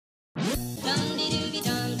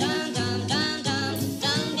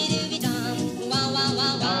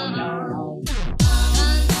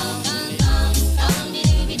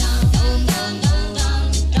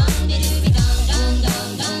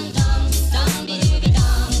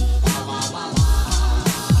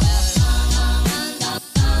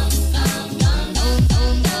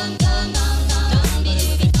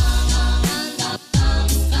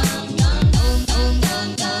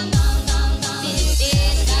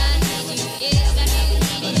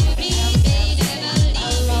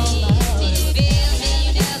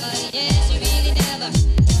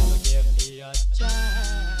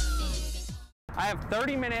I have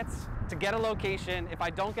 30 minutes to get a location. If I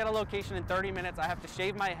don't get a location in 30 minutes, I have to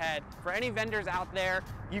shave my head. For any vendors out there,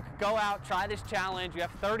 you can go out, try this challenge. You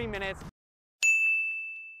have 30 minutes.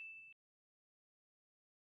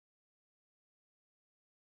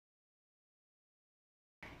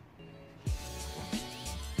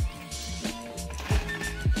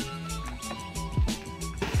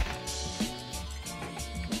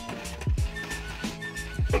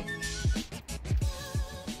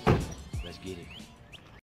 Let's get it.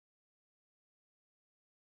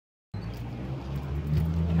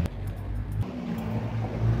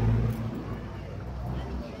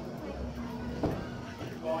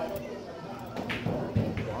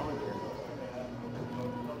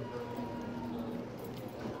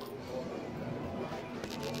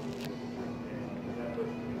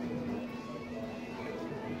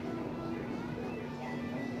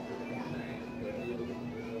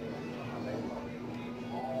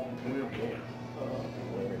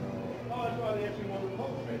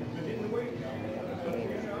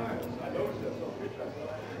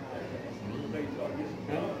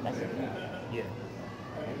 Yeah.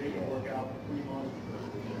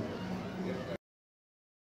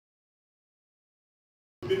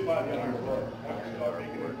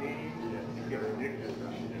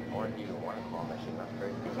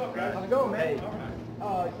 How's it going, man? Hey.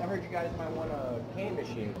 I heard you guys might want a cane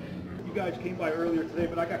machine. You guys came by earlier today,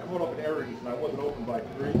 but I got caught up in errands and I wasn't open by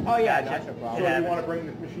 3. Oh yeah, that's no problem. So you want to bring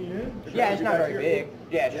this machine in? Yeah, it's not very big.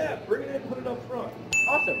 Yeah, Yeah, bring it in, put it up front.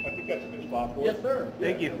 Awesome. I think that's a good spot for it. Yes, sir. Yeah,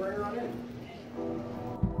 Thank you. bring it on in.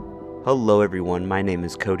 Hello everyone, my name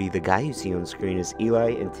is Cody. The guy you see on screen is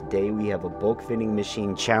Eli, and today we have a bulk vending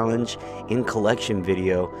machine challenge in collection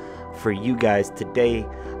video for you guys today.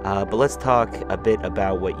 But let's talk a bit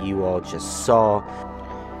about what you all just saw.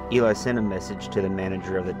 Eli sent a message to the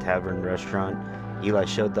manager of the tavern restaurant. Eli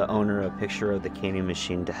showed the owner a picture of the canning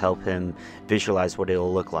machine to help him visualize what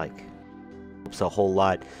it'll look like. Helps a whole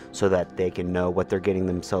lot so that they can know what they're getting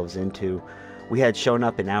themselves into. We had shown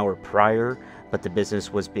up an hour prior, but the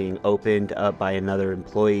business was being opened up by another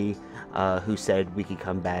employee who said we could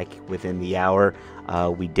come back within the hour.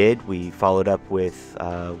 We did. We followed up with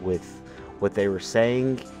what they were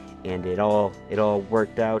saying, and it all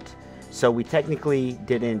worked out. So we technically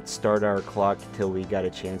didn't start our clock till we got a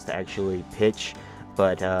chance to actually pitch.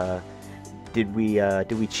 But did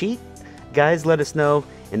we cheat? Guys, let us know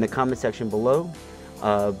in the comment section below.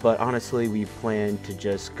 But honestly, we plan to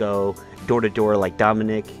just go door to door like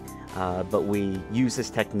Dominic. But we use this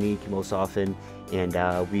technique most often,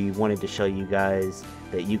 and we wanted to show you guys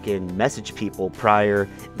that you can message people prior,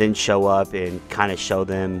 then show up and kind of show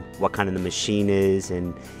them what kind of the machine is,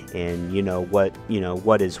 and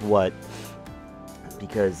what is what,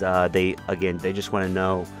 because they just want to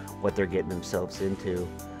know what they're getting themselves into.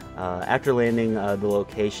 After landing the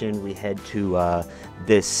location, we head to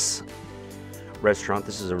this restaurant.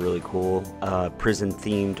 This is a really cool prison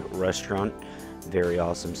themed restaurant. Very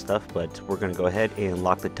awesome stuff, but we're gonna go ahead and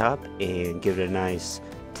lock the top and give it a nice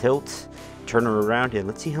tilt, turn her around, and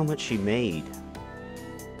let's see how much she made.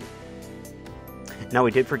 Now,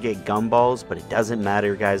 we did forget gumballs, but it doesn't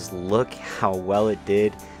matter, guys. Look how well it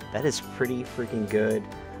did. That is pretty freaking good.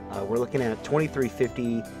 We're looking at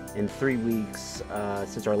 $23.50 in 3 weeks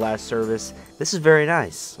since our last service. This is very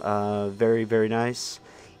nice, very, very nice.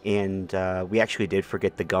 And we actually did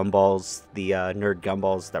forget the gumballs, the nerd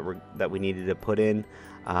gumballs that we needed to put in,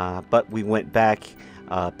 but we went back,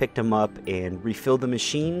 picked them up, and refilled the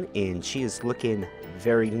machine, and she is looking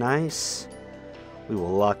very nice. We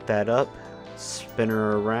will lock that up, spin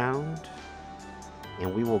her around,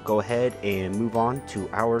 and we will go ahead and move on to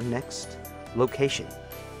our next location.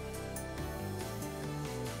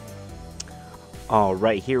 All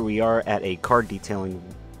right, here we are at a card detailing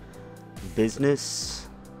business.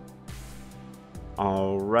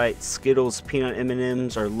 Alright, Skittles peanut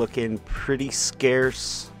M&Ms are looking pretty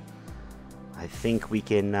scarce. I think we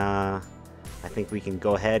can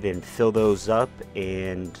go ahead and fill those up,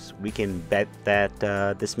 and we can bet that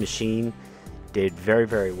this machine did very,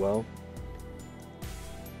 very well.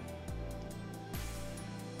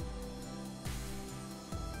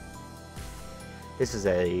 This is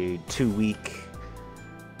a 2-week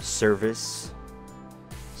service.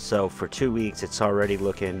 So for 2 weeks, it's already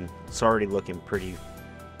looking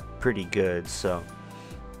pretty good. So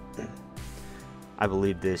I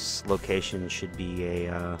believe this location should be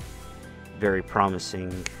a very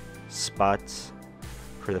promising spot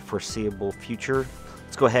for the foreseeable future.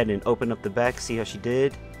 Let's go ahead and open up the back, see how she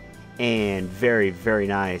did. And very, very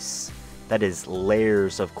nice. That is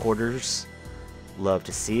layers of quarters. Love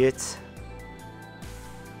to see it.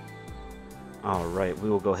 Alright, we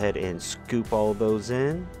will go ahead and scoop all those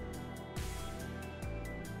in.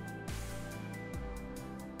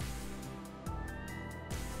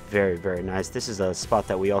 Very, very nice. This is a spot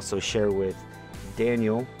that we also share with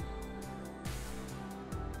Daniel.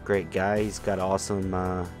 Great guy. He's got an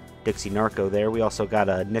awesome Dixie Narco there. We also got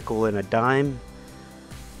a nickel and a dime.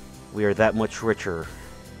 We are that much richer.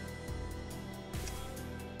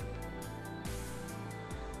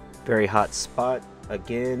 Very hot spot.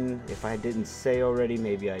 Again, if I didn't say already,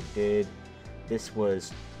 maybe I did. This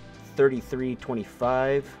was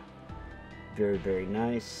 $33.25. Very, very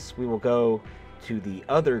nice. We will go to the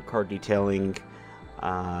other car detailing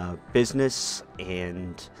business,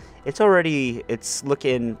 and it's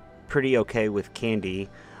looking pretty okay with Candy.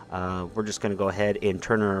 We're just gonna go ahead and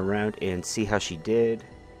turn her around and see how she did.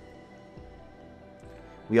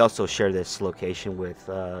 We also share this location with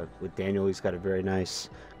Daniel. He's got a very nice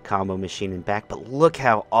combo machine in back, but look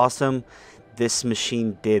how awesome this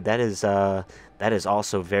machine did. That is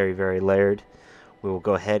also very, very layered. We will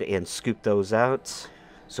go ahead and scoop those out.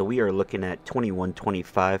 So we are looking at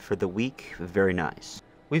 $21.25 for the week. Very nice.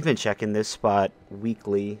 We've been checking this spot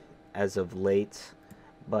weekly as of late,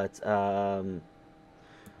 but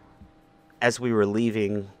as we were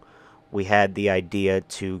leaving, we had the idea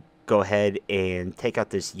to go ahead and take out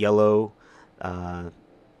this yellow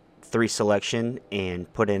 3 selection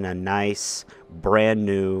and put in a nice brand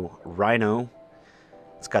new Rhino.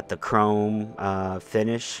 It's got the chrome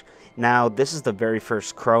finish. Now this is the very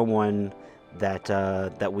first chrome one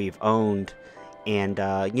that we've owned, and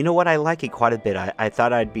you know what, I like it quite a bit. I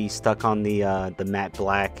thought I'd be stuck on the matte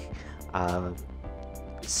black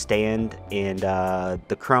stand, and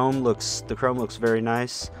the chrome looks very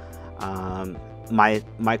nice.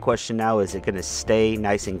 My question now, is it gonna stay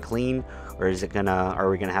nice and clean, or are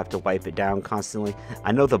we gonna have to wipe it down constantly?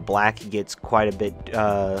 I know the black gets quite a bit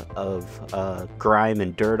of grime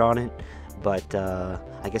and dirt on it, but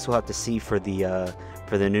I guess we'll have to see for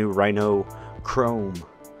the new Rhino chrome.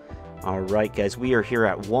 Alright guys, we are here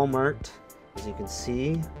at Walmart, as you can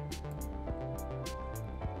see.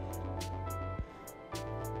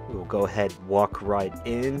 We will go ahead, walk right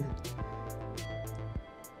in.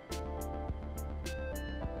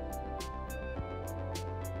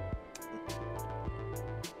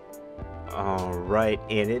 Alright,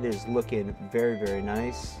 and it is looking very, very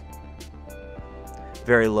nice.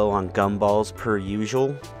 Very low on gumballs per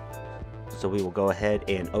usual. So we will go ahead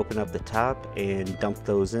and open up the top and dump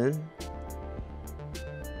those in.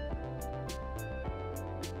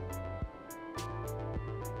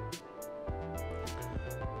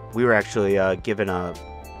 We were actually given a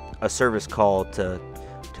service call to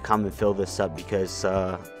come and fill this up, because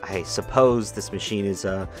I suppose this machine is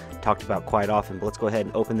talked about quite often. But let's go ahead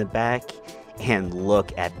and open the back and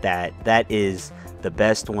look at that. That is the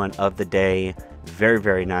best one of the day. Very,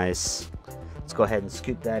 very nice. Let's go ahead and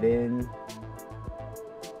scoop that in.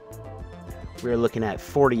 We're looking at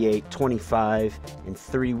 $48.25 in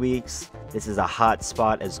 3 weeks. This is a hot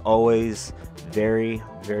spot as always. Very,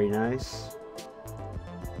 very nice.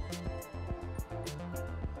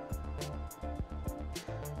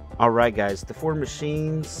 Alright guys, the 4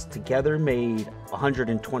 machines together made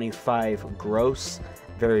 $125 gross.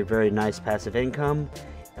 Very, very nice passive income.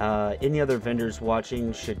 Any other vendors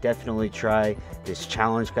watching should definitely try this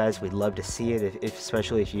challenge, guys. We'd love to see it,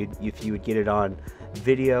 especially if you would get it on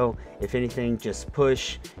video. If anything, just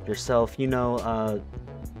push yourself,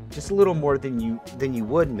 just a little more than you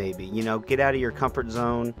would maybe. Get out of your comfort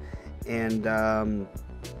zone and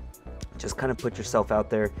just kind of put yourself out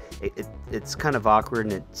there. It's kind of awkward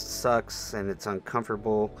and it sucks and it's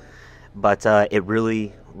uncomfortable, but it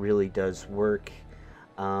really, really does work.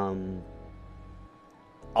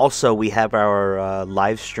 Also, we have our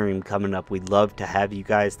live stream coming up. We'd love to have you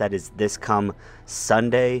guys. That is this come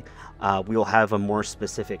Sunday. We will have a more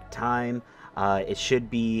specific time. It should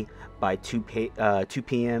be by 2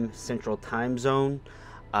 p.m. Central Time Zone.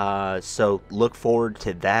 So look forward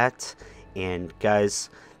to that. And guys,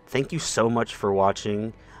 thank you so much for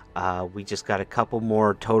watching. We just got a couple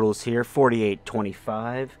more totals here.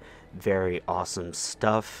 $48.25. Very awesome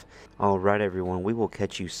stuff. Alright everyone, we will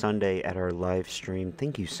catch you Sunday at our live stream.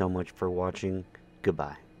 Thank you so much for watching.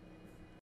 Goodbye.